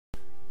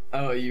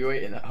Oh, you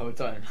waiting that whole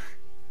time?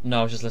 No,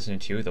 I was just listening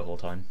to you the whole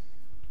time.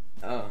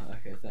 Oh,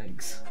 okay,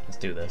 thanks. Let's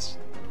do this.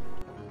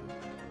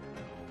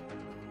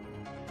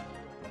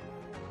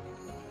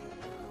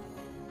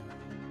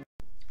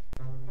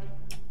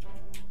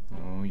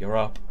 Oh, you're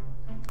up.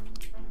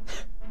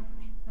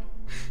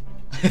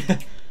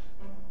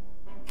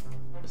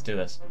 Let's do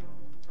this.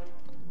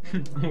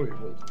 Wait,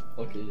 what the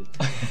fuck is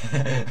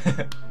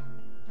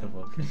The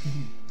fuck?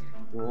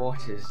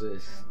 What is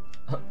this?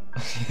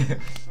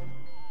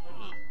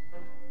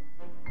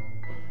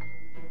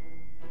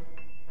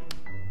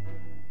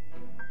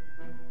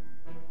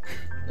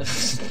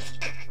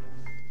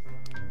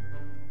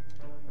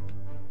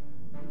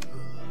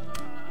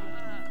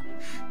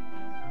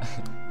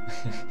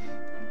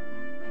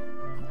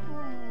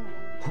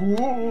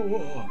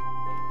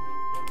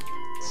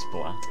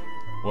 Splat.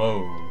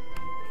 Whoa.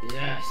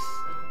 Yes.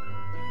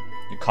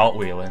 You're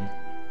cartwheeling.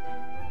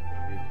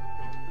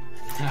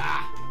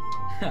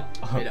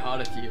 Made it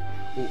harder for you.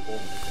 Oh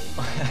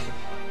my god.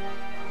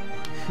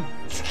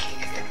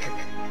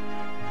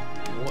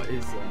 What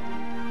is that?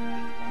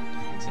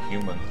 It's a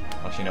human.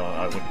 Actually, no,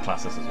 I wouldn't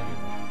class this as a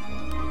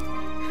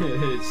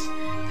human. It's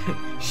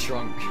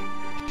shrunk.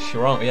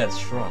 Shrunk, yeah, it's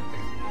shrunk.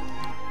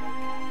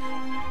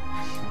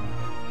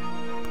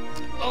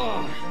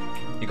 Oh.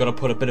 You gotta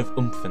put a bit of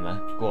oomph in there.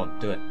 Go on,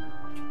 do it.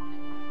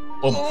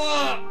 Oomph.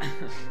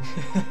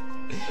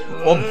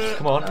 Oomph,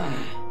 come on.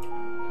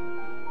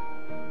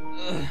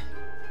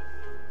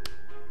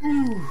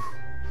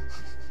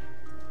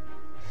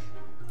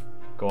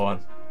 Go on.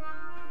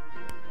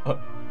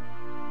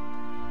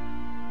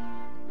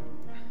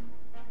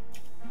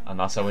 And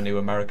that's our new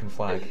American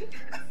flag.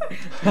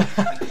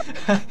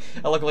 I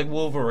look like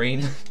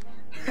Wolverine.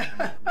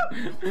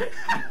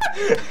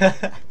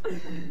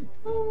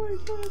 Oh my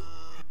god.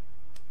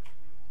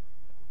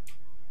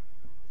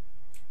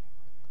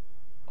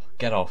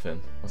 Get off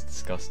him. That's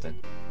disgusting.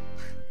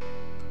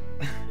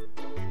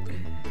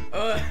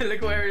 Oh,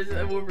 look where is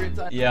Wolverine's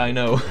at. Yeah, I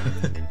know.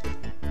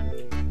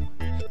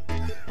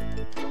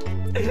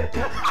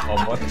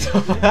 Oh, what the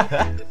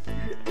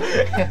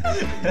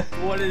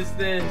What is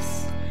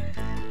this?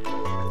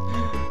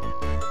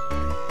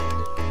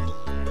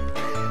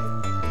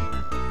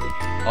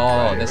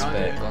 Oh, Right, this right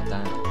bit. here. God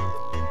damn.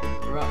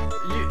 Right,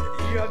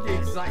 you have the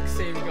exact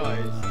same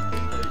guys.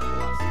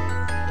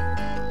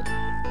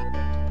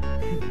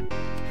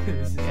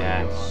 This is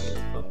Yes.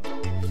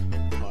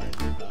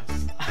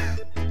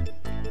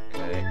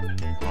 Okay.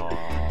 Oh.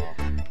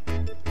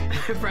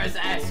 Press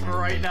S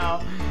right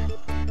now.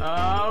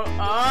 Oh.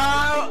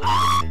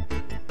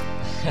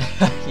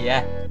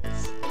 Yes.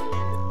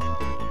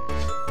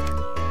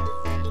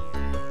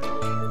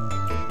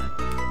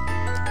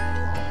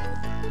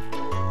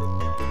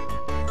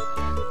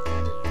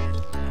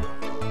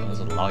 There's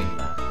a line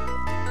there.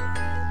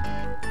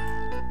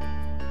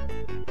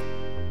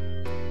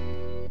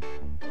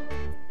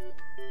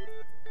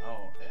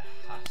 Oh, it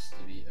has to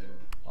be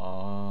O.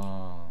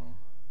 Oh.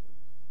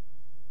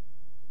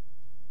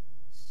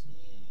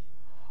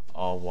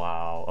 Oh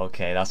wow.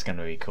 Okay, that's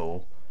gonna be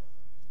cool.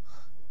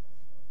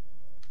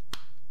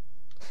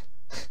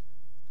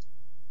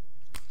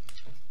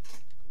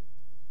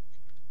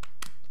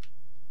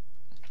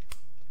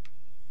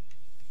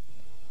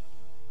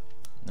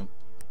 Nope.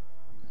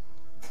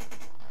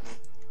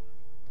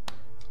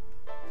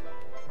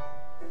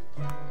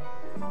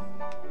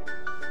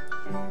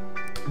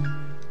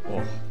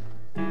 Oh.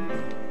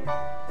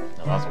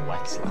 No, that's a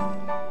wet slap.